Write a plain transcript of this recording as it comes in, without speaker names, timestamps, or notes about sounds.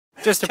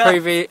Just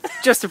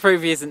to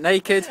prove he isn't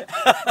naked.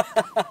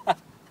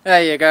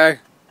 There you go.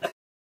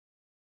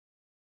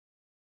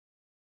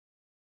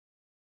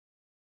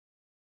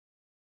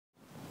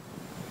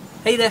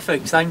 Hey there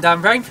folks, I'm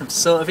Dan Brown from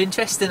Sort of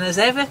Interesting as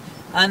ever,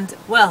 and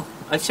well,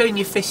 I've shown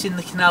you fish in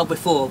the canal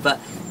before, but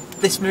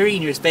this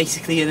marina is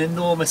basically an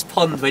enormous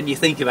pond when you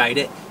think about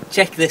it.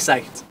 Check this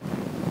out.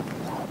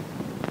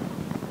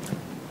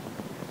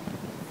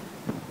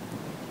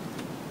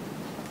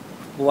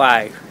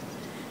 Wow.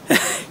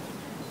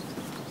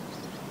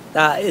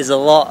 That is a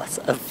lot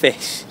of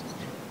fish.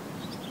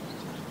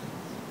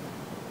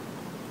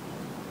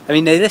 I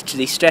mean, they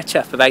literally stretch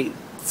up about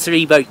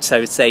 3 boats, I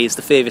would say, is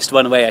the furthest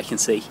one away I can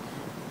see.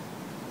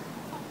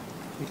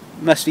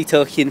 Must be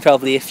talking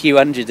probably a few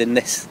hundred in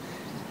this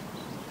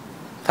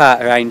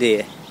part around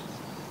here.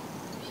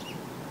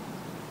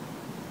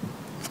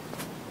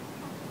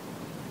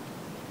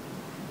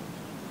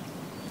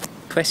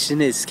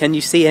 Question is, can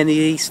you see any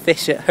of these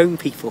fish at home,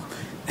 people?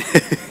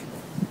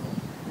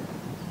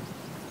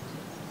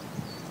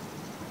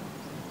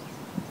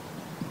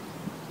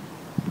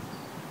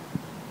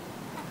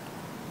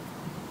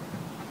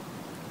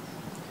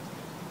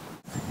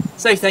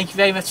 So thank you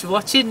very much for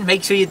watching.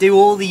 Make sure you do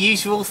all the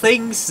usual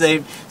things.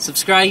 So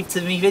subscribe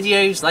to my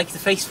videos, like the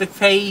Facebook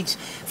page,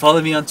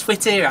 follow me on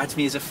Twitter, add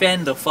me as a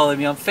friend, or follow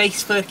me on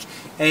Facebook.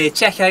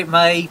 Check out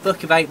my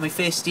book about my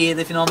first year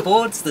living on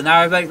board, The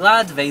Narrowboat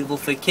Lad, available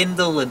for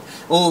Kindle and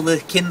all the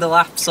Kindle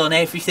apps on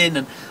everything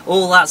and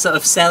all that sort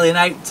of selling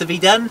out to be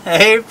done.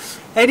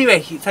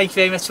 Anyway, thank you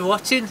very much for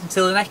watching.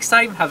 Until the next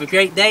time, have a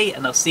great day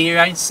and I'll see you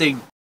around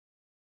soon.